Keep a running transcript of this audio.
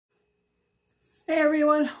Hey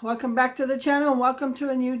everyone, welcome back to the channel and welcome to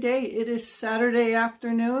a new day. It is Saturday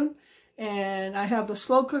afternoon and I have the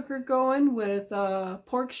slow cooker going with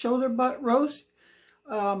pork shoulder butt roast.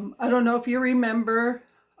 I don't know if you remember,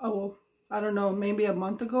 I don't know, maybe a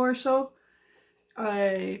month ago or so,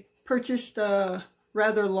 I purchased a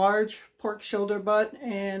rather large pork shoulder butt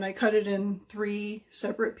and I cut it in 3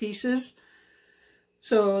 separate pieces.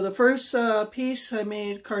 So the first piece I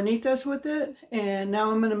made carnitas with it, and now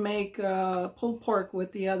I'm going to make pulled pork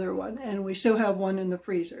with the other one, and we still have one in the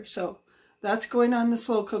freezer. So that's going on the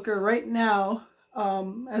slow cooker right now.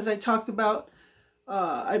 As I talked about,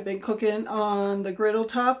 I've been cooking on the griddle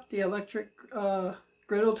top, the electric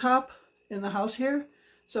griddle top in the house here.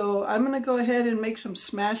 So I'm going to go ahead and make some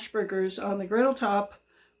smash burgers on the griddle top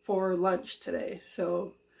for lunch today.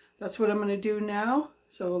 So that's what I'm going to do now.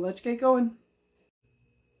 So let's get going.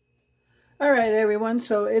 Alright everyone,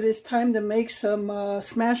 so it is time to make some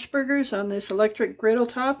smash burgers on this electric griddle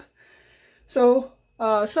top. So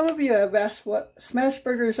some of you have asked what smash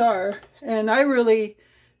burgers are, and I really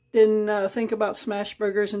didn't think about smash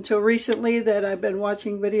burgers until recently that I've been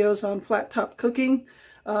watching videos on flat top cooking.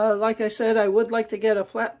 Like I said, I would like to get a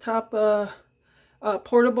flat top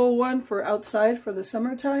portable one for outside for the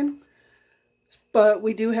summertime, but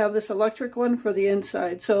we do have this electric one for the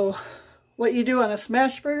inside. So what you do on a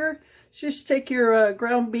smash burger, just take your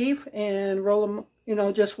ground beef and roll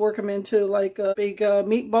them, just work them into like big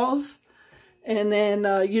meatballs. And then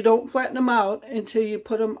you don't flatten them out until you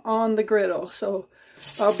put them on the griddle. So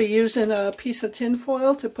I'll be using a piece of tin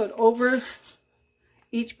foil to put over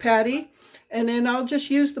each patty. And then I'll just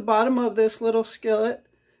use the bottom of this little skillet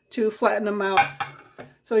to flatten them out.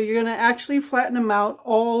 So you're going to actually flatten them out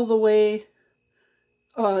all the way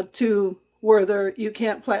to where you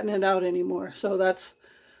can't flatten it out anymore. So that's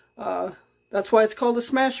why it's called a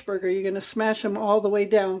smash burger. You're going to smash them all the way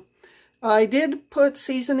down. I did put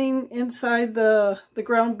seasoning inside the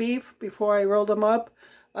ground beef before I rolled them up.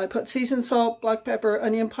 I put seasoned salt, black pepper,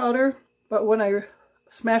 onion powder, but when I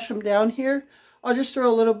smash them down here, I'll just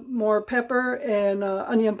throw a little more pepper and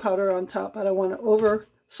onion powder on top. I don't want to over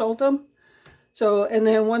salt them. So, and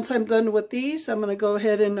then once I'm done with these, I'm going to go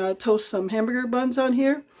ahead and toast some hamburger buns on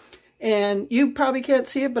here. And you probably can't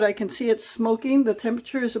see it, but I can see it smoking. The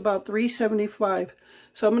temperature is about 375.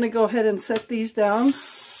 So I'm going to go ahead and set these down.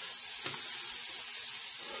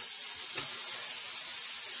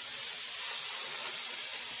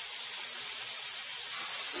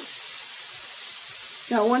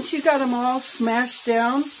 Now once you got them all smashed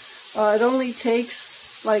down, it only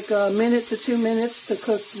takes like a minute to 2 minutes to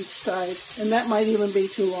cook each side. And that might even be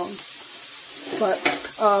too long. But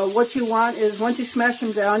what you want is, once you smash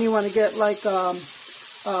them down, you want to get like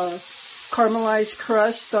caramelized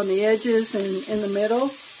crust on the edges and in the middle.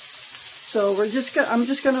 So I'm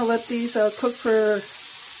just gonna let these cook for a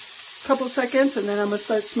couple seconds, and then I'm gonna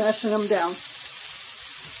start smashing them down.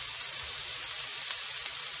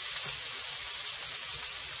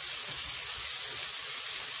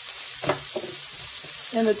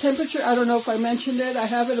 And the temperature, I don't know if I mentioned it, I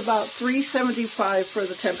have it about 375 for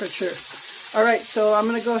the temperature. Alright, so I'm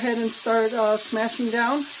going to go ahead and start smashing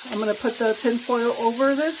down. I'm going to put the tin foil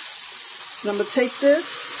over this. And I'm going to take this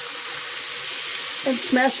and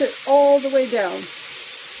smash it all the way down.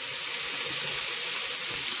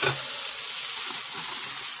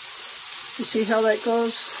 You see how that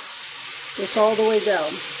goes? Just all the way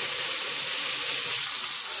down.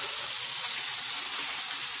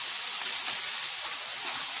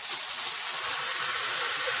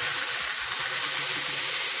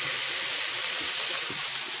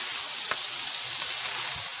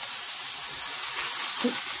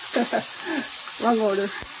 Wrong order.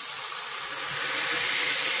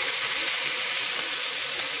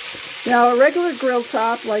 Now a regular grill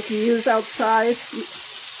top like you use outside,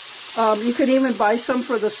 you could even buy some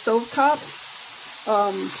for the stove top.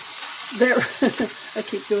 I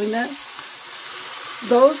keep doing that.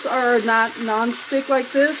 Those are not non-stick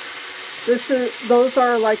like this. Those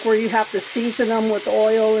are like where you have to season them with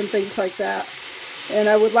oil and things like that. And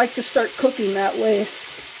I would like to start cooking that way.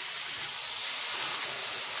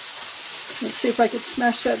 Let's see if I could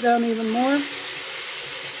smash that down even more.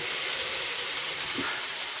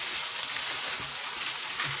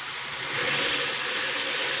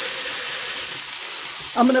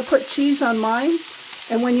 I'm going to put cheese on mine.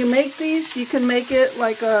 And when you make these, you can make it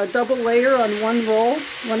like a double layer on one roll,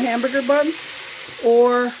 one hamburger bun.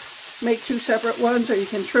 Or make 2 separate ones, or you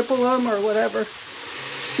can triple them or whatever.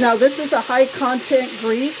 Now this is a high content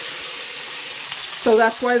grease. So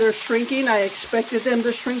that's why they're shrinking. I expected them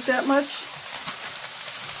to shrink that much.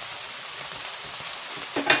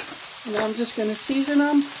 And I'm just going to season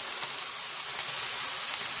them.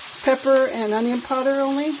 pepper and onion powder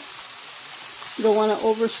only. You don't want to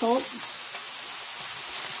over salt.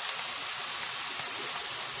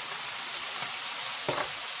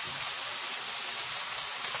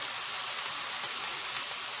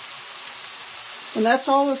 And that's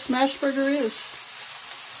all a smash burger is.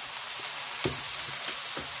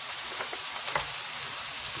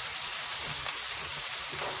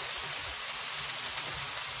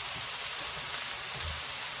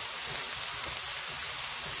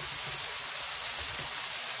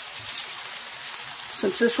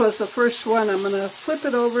 Since this was the first one, I'm going to flip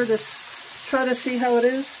it over to try to see how it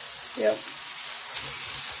is. Yep.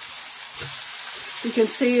 You can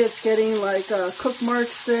see it's getting like cook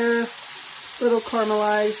marks there, little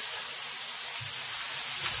caramelized.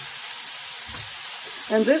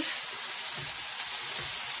 And this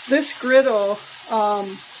griddle,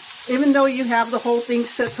 even though you have the whole thing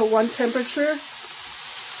set to one temperature,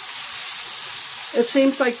 it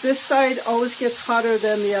seems like this side always gets hotter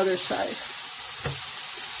than the other side.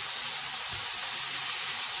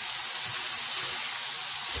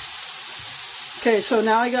 Okay, so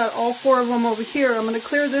now I got all 4 of them over here. I'm going to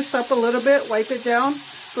clear this up a little bit, wipe it down,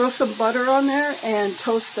 throw some butter on there, and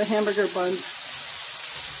toast the hamburger buns.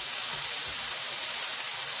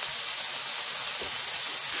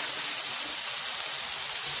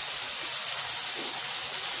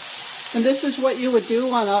 And this is what you would do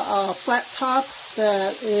on a flat top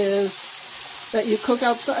that you cook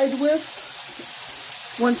outside with.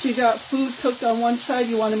 Once you got food cooked on one side,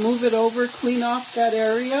 you want to move it over, clean off that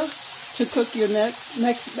area to cook your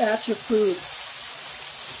next batch of food.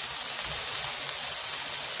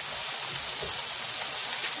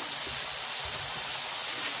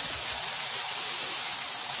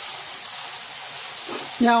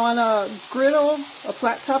 Now on a griddle, a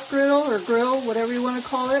flat top griddle or grill, whatever you want to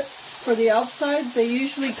call it, for the outside, they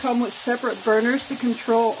usually come with separate burners to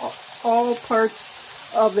control all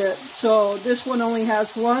parts of it. So this one only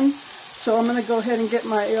has one. So I'm going to go ahead and get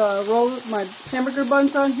my my hamburger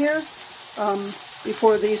buns on here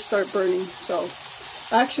before these start burning. So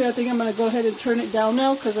actually I think I'm going to go ahead and turn it down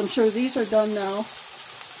now because I'm sure these are done now.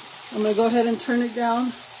 I'm going to go ahead and turn it down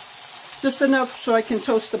just enough so I can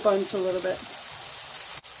toast the buns a little bit.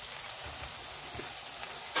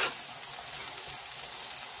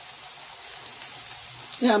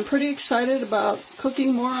 Yeah, I'm pretty excited about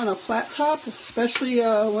cooking more on a flat top, especially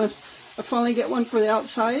when I finally get one for the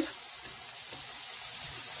outside.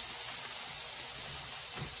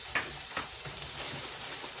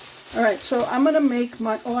 Alright, so I'm going to make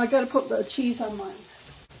my, oh, I got to put the cheese on mine.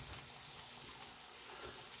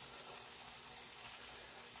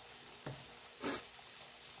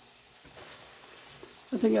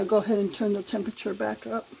 I think I'll go ahead and turn the temperature back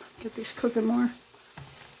up, get these cooking more.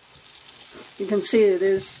 You can see it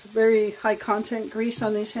is very high content grease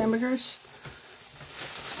on these hamburgers.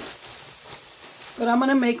 But I'm going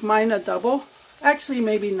to make mine a double. Actually,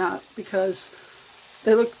 maybe not, because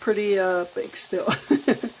they look pretty big still.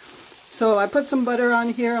 So I put some butter on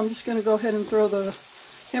here. I'm just going to go ahead and throw the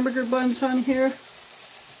hamburger buns on here.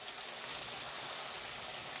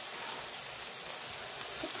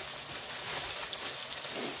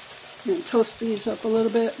 And toast these up a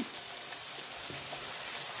little bit.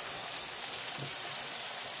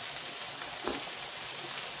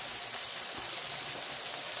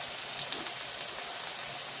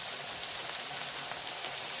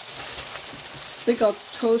 I think I'll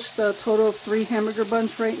toast a total of 3 hamburger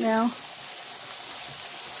buns right now.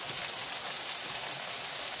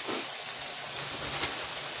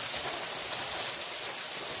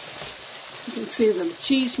 You can see the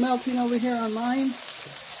cheese melting over here on mine.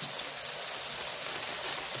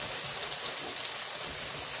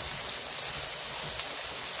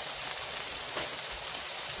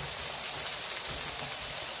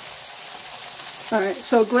 Alright,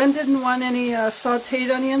 so Glenn didn't want any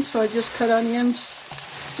sauteed onions, so I just cut onions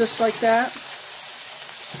just like that.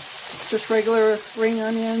 Just regular ring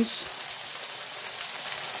onions.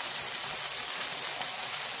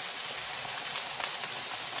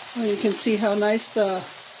 Well, you can see how nice the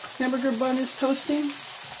hamburger bun is toasting.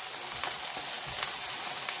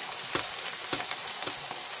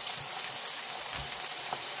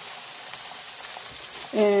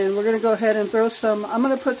 And we're going to go ahead and throw some, I'm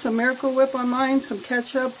going to put some Miracle Whip on mine, some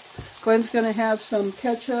ketchup. Glenn's going to have some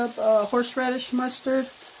ketchup, horseradish mustard.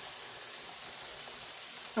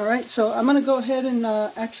 Alright, so I'm going to go ahead and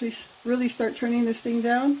actually really start turning this thing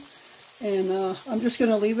down. And I'm just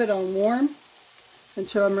going to leave it on warm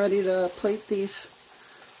until I'm ready to plate these.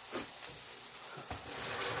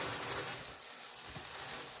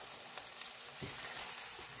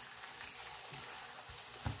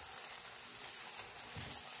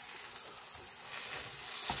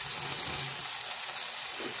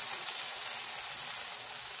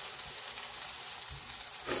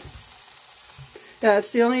 Yeah,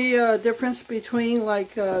 it's the only difference between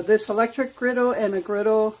like this electric griddle and a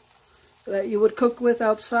griddle that you would cook with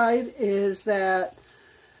outside is that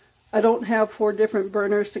I don't have 4 different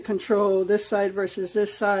burners to control this side versus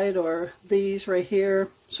this side or these right here.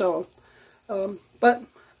 So, but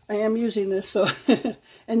I am using this. So,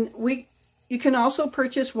 and you can also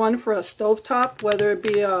purchase one for a stovetop, whether it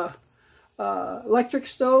be a electric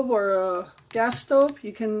stove or a gas stove.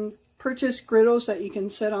 You can purchase griddles that you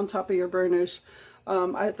can set on top of your burners.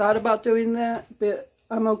 I thought about doing that, but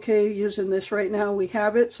I'm okay using this right now. We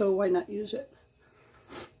have it, so why not use it?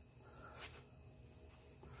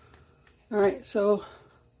 Alright, so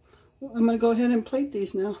I'm going to go ahead and plate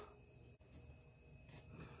these now.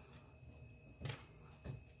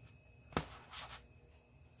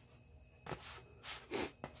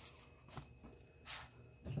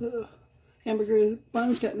 So the hamburger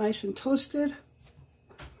buns got nice and toasted.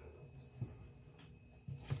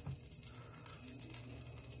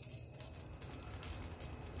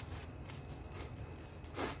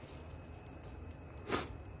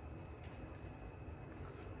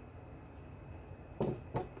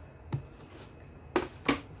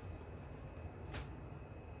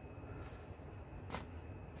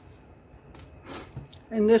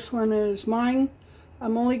 And this one is mine.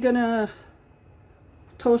 I'm only gonna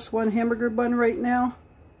toast 1 hamburger bun right now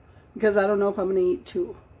because I don't know if I'm gonna eat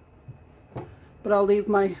 2. But I'll leave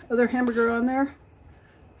my other hamburger on there.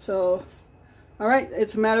 So, alright,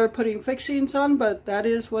 it's a matter of putting fixings on, but that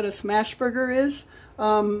is what a smash burger is.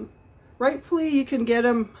 Rightfully, you can get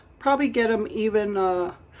them, probably get them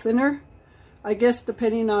even thinner, I guess,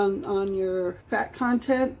 depending on your fat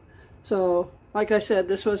content. So, like I said,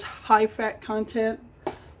 this was high fat content,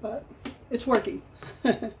 but it's working.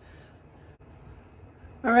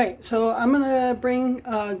 Alright, so I'm going to bring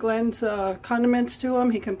Glenn's condiments to him.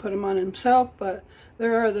 He can put them on himself, but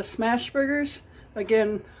there are the smash burgers.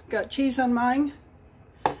 Again, got cheese on mine.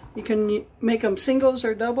 You can make them singles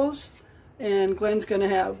or doubles. And Glenn's going to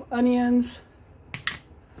have onions,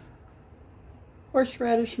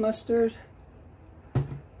 horseradish mustard,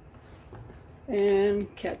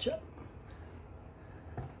 and ketchup.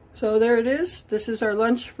 So there it is. This is our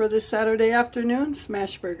lunch for this Saturday afternoon,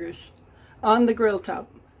 smash burgers on the grill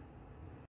top.